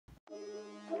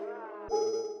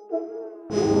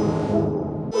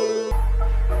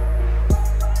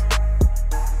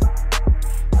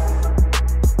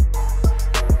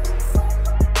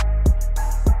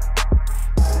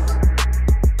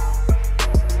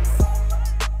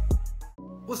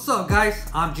What's up guys,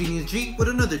 I'm Genius G with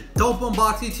another dope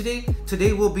unboxing today.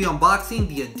 Today we'll be unboxing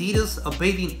the ADIDAS A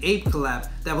Bathing Ape collab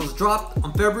that was dropped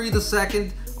on February the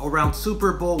 2nd around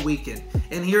Super Bowl weekend.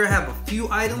 And here I have a few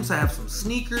items. I have some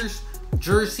sneakers,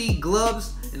 jersey,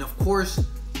 gloves, and of course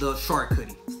the shark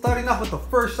hoodie. Starting off with the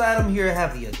first item, here I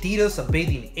have the ADIDAS A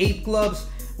Bathing Ape gloves,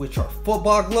 which are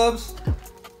football gloves.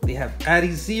 They have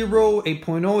ADIDAS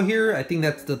 8.0 here. I think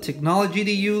that's the technology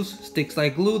they use. Sticks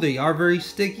like glue. They are very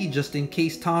sticky, just in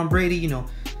case Tom Brady,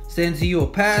 sends you a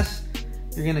pass.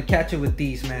 You're gonna catch it with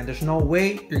these, man. There's no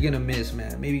way you're gonna miss,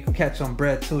 man. Maybe you can catch some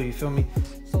bread too, you feel me?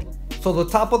 So the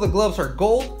top of the gloves are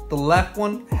gold. The left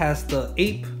one has the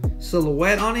ape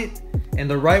silhouette on it, and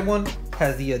the right one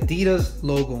has the ADIDAS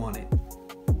logo on it.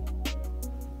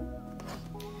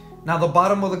 Now the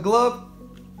bottom of the glove,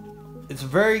 it's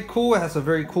very cool. It has a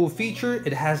very cool feature.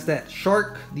 It has that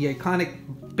shark, the iconic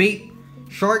BAPE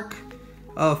shark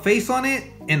face on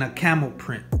it, and a camel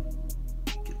print.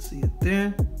 You can see it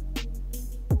there.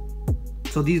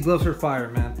 So these gloves are fire,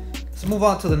 man. Let's move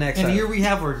on to the next item. Here we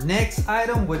have our next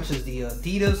item, which is the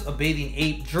ADIDAS A Bathing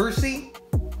Ape jersey.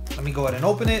 Let me go ahead and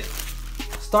open it.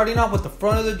 Starting off with the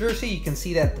front of the jersey, you can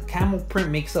see that the camel print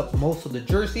makes up most of the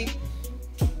jersey.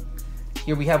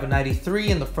 Here we have a 93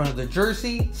 in the front of the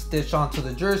jersey, stitched onto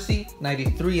the jersey.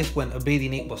 93 is when A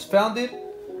Bathing Ape was founded.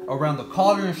 Around the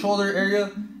collar and shoulder area,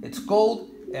 it's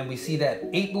gold. And we see that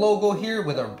ape logo here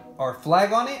with our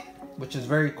flag on it, which is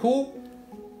very cool.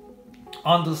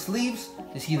 On the sleeves,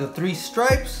 you see the 3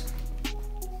 stripes.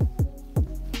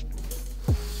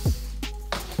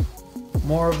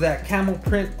 More of that camel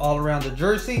print all around the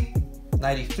jersey.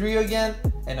 93 again,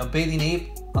 and A Bathing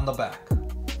Ape on the back.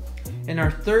 And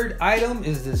our third item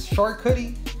is this shark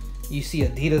hoodie. You see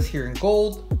ADIDAS here in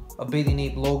gold, A Bathing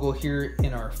Ape logo here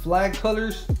in our flag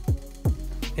colors.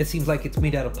 It seems like it's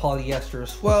made out of polyester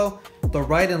as well. The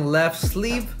right and left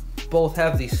sleeve both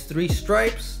have these 3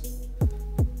 stripes.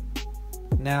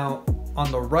 Now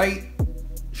on the right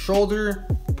shoulder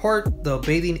part, the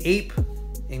Bathing Ape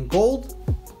in gold,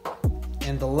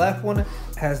 and the left one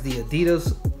has the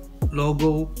ADIDAS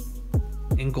logo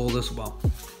in gold as well.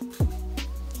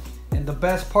 And the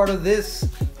best part of this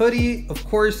hoodie, of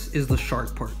course, is the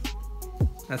shark part.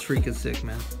 That's freaking sick,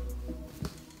 man.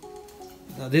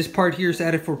 Now this part here is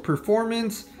added for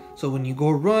performance. So when you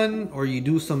go run or you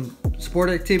do some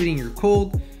sport activity and you're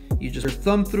cold, you just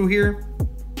thumb through here,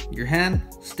 your hand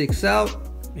sticks out,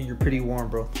 and you're pretty warm,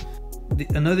 bro.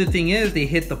 Another thing is they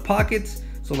hit the pockets,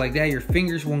 so like that your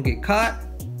fingers won't get caught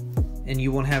and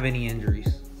you won't have any injuries.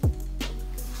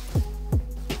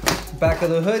 Back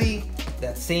of the hoodie,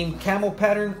 that same camel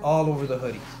pattern all over the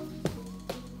hoodie.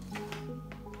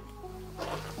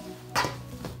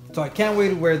 So I can't wait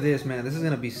to wear this, man. This is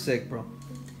gonna be sick, bro.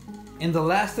 And the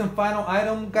last and final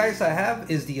item, guys, I have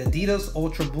is the ADIDAS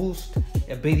Ultra Boost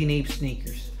A Bathing Ape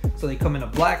sneakers. So they come in a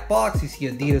black box. You see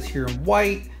ADIDAS here in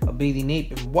white, A Bathing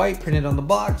Ape in white printed on the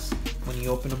box. When you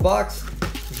open the box,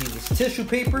 you see this tissue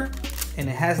paper, and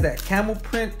it has that camel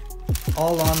print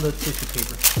all on the tissue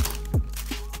paper.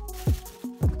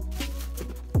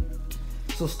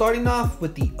 So starting off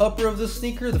with the upper of the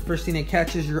sneaker, the first thing that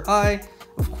catches your eye,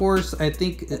 of course, I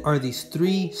think are these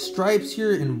 3 stripes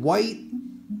here in white.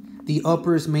 The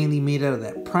upper is mainly made out of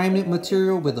that prime knit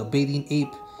material with a Bathing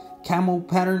Ape camel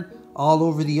pattern all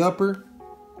over the upper.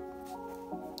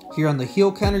 Here on the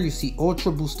heel counter, you see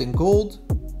Ultra Boost in gold.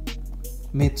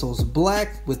 Midsole's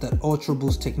black with that Ultra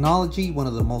Boost technology, one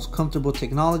of the most comfortable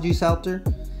technologies out there.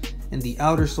 And the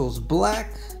outer sole's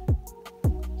black.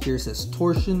 Here it says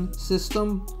torsion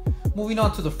system. Moving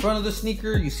on to the front of the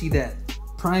sneaker, you see that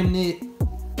prime knit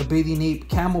A Bathing Ape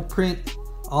camel print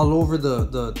all over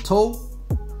the toe.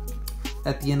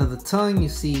 At the end of the tongue, you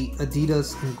see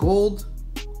ADIDAS in gold.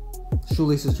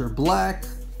 Shoelaces are black.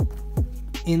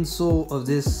 Insole of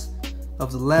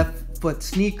the left foot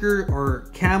sneaker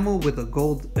or camel with a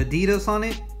gold ADIDAS on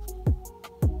it.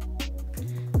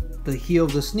 The heel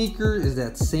of the sneaker is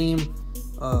that same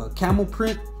camel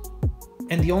print.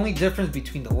 And the only difference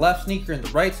between the left sneaker and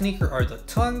the right sneaker are the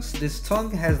tongues. This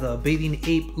tongue has the Bathing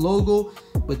Ape logo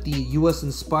with the US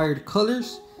inspired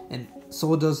colors, and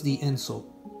so does the insole.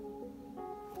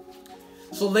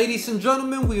 So ladies and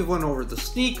gentlemen, we went over the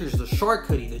sneakers, the shark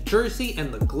hoodie, the jersey,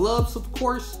 and the gloves, of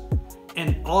course.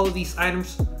 And all of these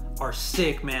items are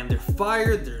sick, man. They're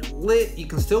fire, they're lit. You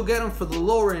can still get them for the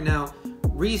low right now.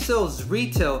 Resale is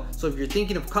retail, so if you're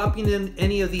thinking of copying in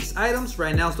any of these items,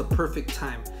 right now is the perfect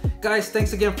time. Guys,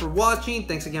 thanks again for watching.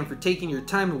 Thanks again for taking your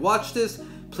time to watch this.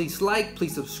 Please like,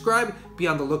 please subscribe. Be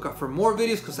on the lookout for more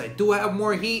videos because I do have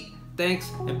more heat. Thanks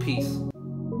and peace.